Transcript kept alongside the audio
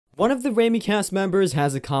One of the Ramy cast members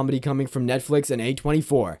has a comedy coming from Netflix and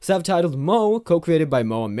A24. Subtitled Mo, co-created by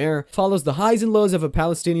Mo Amer, follows the highs and lows of a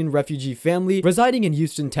Palestinian refugee family residing in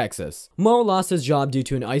Houston, Texas. Mo lost his job due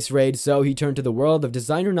to an ICE raid, so he turned to the world of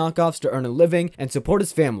designer knockoffs to earn a living and support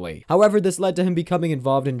his family. However, this led to him becoming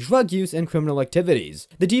involved in drug use and criminal activities.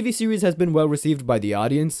 The TV series has been well received by the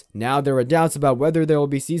audience. Now there are doubts about whether there will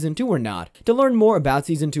be season 2 or not. To learn more about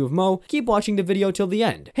season 2 of Mo, keep watching the video till the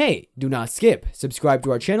end. Hey, do not skip. Subscribe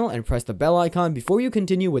to our channel and press the bell icon before you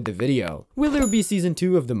continue with the video. Will there be season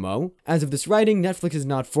 2 of the Mo? As of this writing, Netflix has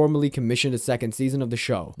not formally commissioned a second season of the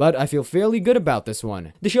show, but I feel fairly good about this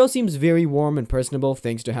one. The show seems very warm and personable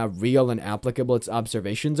thanks to how real and applicable its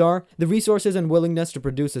observations are. The resources and willingness to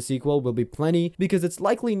produce a sequel will be plenty because it's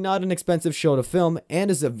likely not an expensive show to film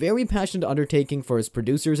and is a very passionate undertaking for its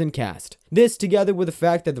producers and cast. This, together with the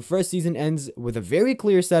fact that the first season ends with a very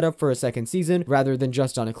clear setup for a second season rather than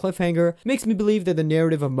just on a cliffhanger, makes me believe that the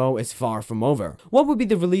narrative of Mo is far from over. What would be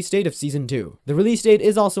the release date of season 2? The release date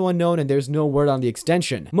is also unknown and there's no word on the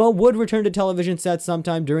extension. Mo would return to television sets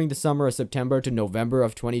sometime during the summer of September to November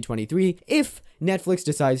of 2023 if Netflix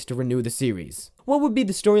decides to renew the series. What would be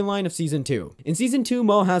the storyline of season 2? In season 2,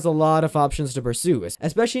 Mo has a lot of options to pursue,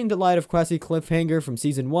 especially in the light of Cressy cliffhanger from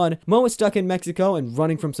season 1. Mo is stuck in Mexico and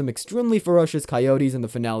running from some extremely ferocious coyotes in the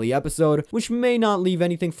finale episode, which may not leave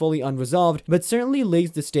anything fully unresolved, but certainly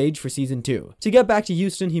lays the stage for season 2. To get back to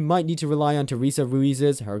Houston, he might need to rely on Teresa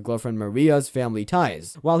Ruiz's, her girlfriend Maria's, family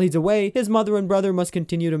ties. While he's away, his mother and brother must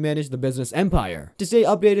continue to manage the business empire. To stay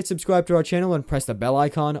updated, subscribe to our channel and press the bell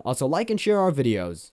icon. Also like and share our videos.